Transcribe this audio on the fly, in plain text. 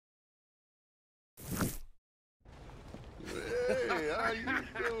How you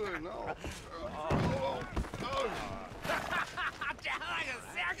doing? Like a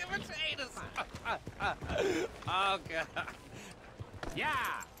sack of potatoes. Oh, God.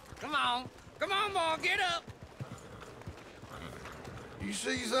 Yeah. Come on, boy, get up. You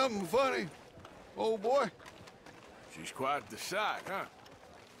see something funny, old boy? She's quite the sight, huh?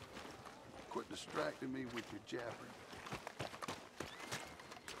 Quit distracting me with your jabbering.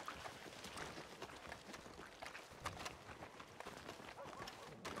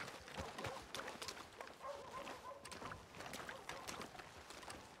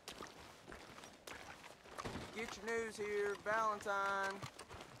 Get your news here, Valentine.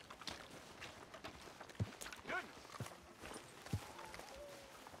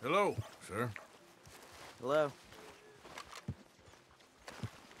 Hello, sir. Hello.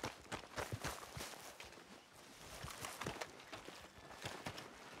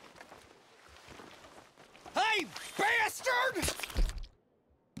 Hey, bastard!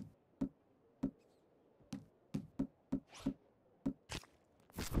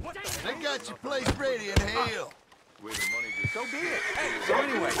 They got your place ready in hell. Where the money just... So be it. Hey, so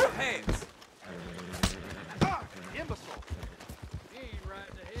anyway, hands. Imbecile. He ain't right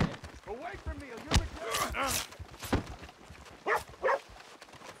in the head. Away from me, or you're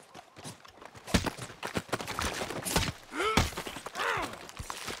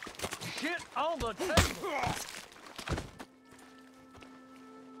Shit on the table!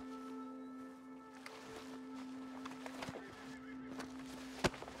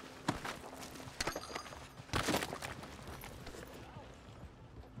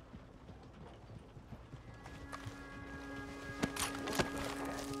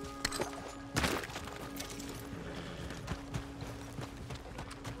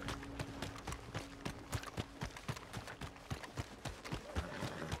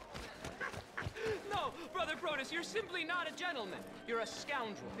 Brother Brodus, you're simply not a gentleman. You're a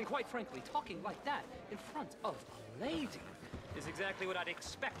scoundrel. And quite frankly, talking like that in front of a lady is exactly what I'd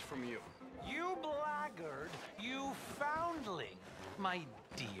expect from you. You blackguard! You foundling! My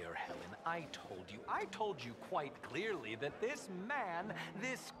dear Helen, I told you quite clearly that this man,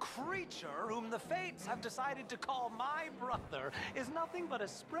 this creature whom the fates have decided to call my brother, is nothing but a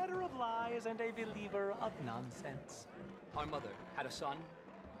spreader of lies and a believer of nonsense. Our mother had a son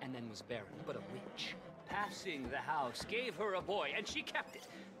and then was barren, but a witch, passing the house, gave her a boy, and she kept it.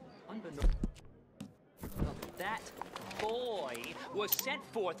 Unbeknownst, that boy was sent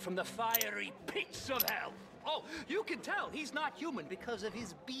forth from the fiery pits of hell. Oh, you can tell he's not human because of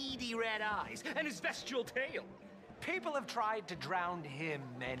his beady red eyes and his bestial tail. People have tried to drown him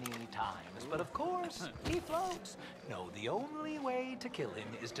many times, but of course, he floats. No, the only way to kill him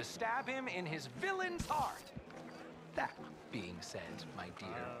is to stab him in his villain's heart. That being said, my dear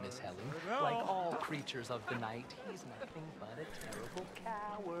Miss Helen, like all creatures of the night, he's nothing but a terrible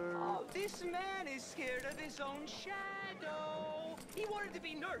coward. Oh, this man is scared of his own shadow. He wanted to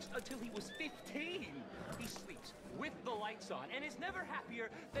be nursed until he was 15. He sleeps with the lights on and is never happier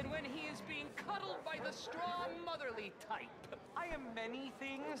than when he is being cuddled by the strong motherly type. I am many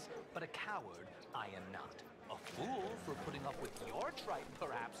things, but a coward I am not. A fool for putting up with your tripe,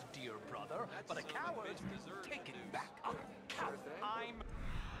 perhaps, dear brother, but a coward, take it back. A coward I'm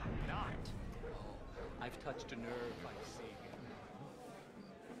not. I've touched a nerve, I see.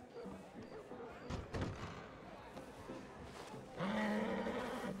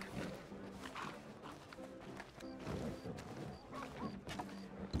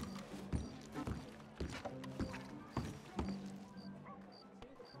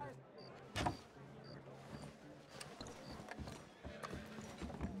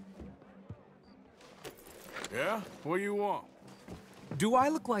 Yeah? What do you want? Do I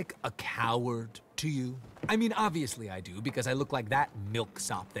look like a coward to you? I mean, obviously I do, because I look like that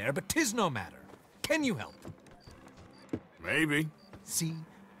milksop there, but 'tis no matter. Can you help? Maybe. See?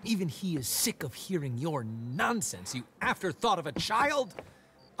 Even he is sick of hearing your nonsense, you afterthought of a child.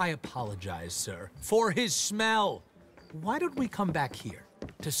 I apologize, sir, for his smell. Why don't we come back here?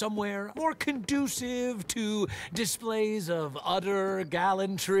 To somewhere more conducive to displays of utter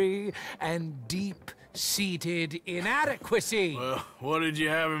gallantry and deep-seated inadequacy. Well, what did you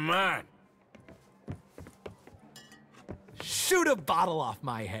have in mind? Shoot a bottle off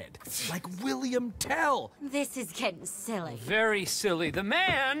my head, like William Tell. This is getting silly. Very silly. The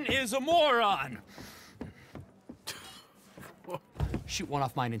man is a moron. Shoot one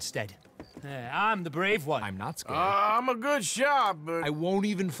off mine instead. I'm the brave one. I'm not scared. I'm a good shot, but I won't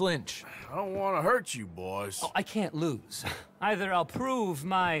even flinch. I don't want to hurt you, boys. Oh, I can't lose. Either I'll prove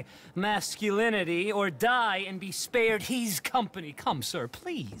my masculinity or die and be spared his company. Come, sir,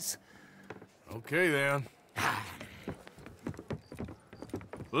 please. Okay, then.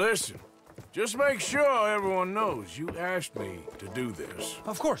 Listen, just make sure everyone knows you asked me to do this.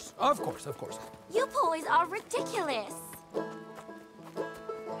 Of course, of course, of course. You boys are ridiculous.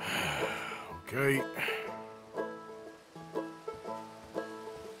 Okay.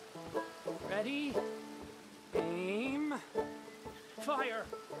 Ready? Aim. Fire.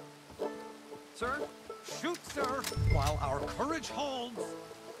 Sir, shoot, sir, while our courage holds.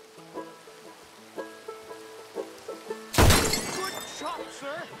 Good shot,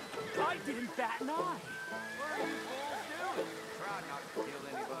 sir. I didn't bat an eye. What are you fools doing? Try not to kill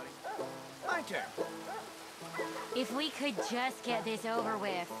anybody. My turn. If we could just get this over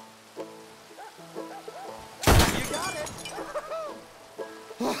with. You got it.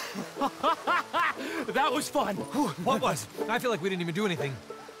 That was fun. What was? I feel like we didn't even do anything.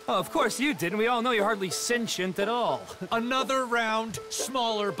 Oh, of course you didn't. We all know you're hardly sentient at all. Another round,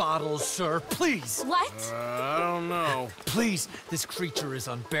 smaller bottles, sir. Please. What? I don't know. Please, this creature is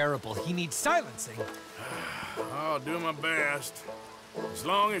unbearable. He needs silencing. I'll do my best. As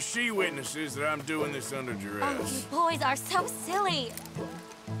long as she witnesses that I'm doing this under Oh, you duress. boys are so silly.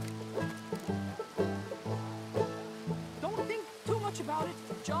 Don't think too much about it.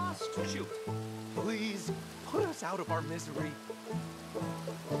 Just shoot. Please, put us out of our misery.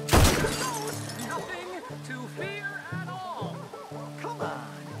 Nothing to fear at all. Come on.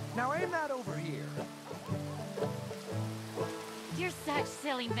 Now aim that over here. You're such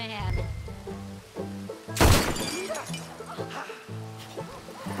silly man.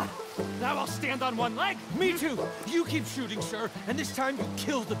 Now I'll stand on one leg. Me too. You keep shooting, sir, and this time you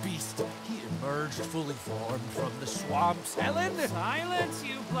kill the beast. He emerged fully formed from the swamps. Helen! Silence,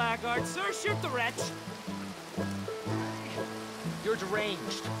 you blackguard. Sir, shoot the wretch. You're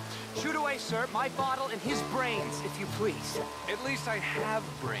deranged. Shoot away, sir, my bottle and his brains, if you please. At least I have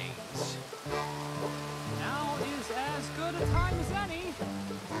brains. Now is as good a time as any.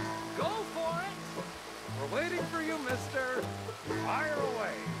 Go for it. We're waiting for you, mister. Fire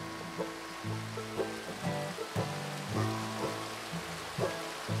away.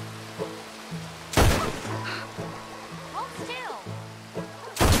 Hold still.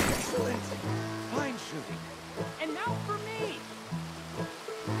 Excellent. Fine shooting. And now for me.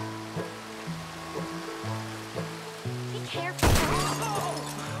 Be careful.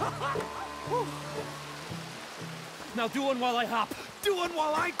 Now do one while I hop. Do one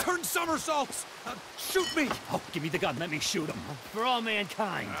while I turn somersaults! Shoot me! Oh, give me the gun. Let me shoot him. For all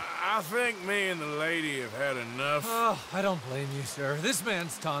mankind. I think me and the lady have had enough. Oh, I don't blame you, sir. This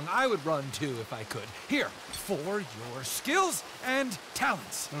man's tongue, I would run too if I could. Here, for your skills and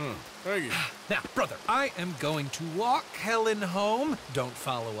talents. Thank you. Now, brother, I am going to walk Helen home. Don't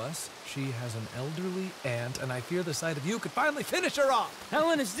follow us. She has an elderly aunt, and I fear the sight of you could finally finish her off.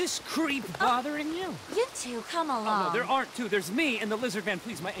 Helen, is this creep bothering you? You two, come along. Oh, no, there aren't two. There's me and the lizard man.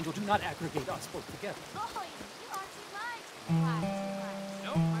 Please, my angel, do not aggregate us both together. Boys, you are too much.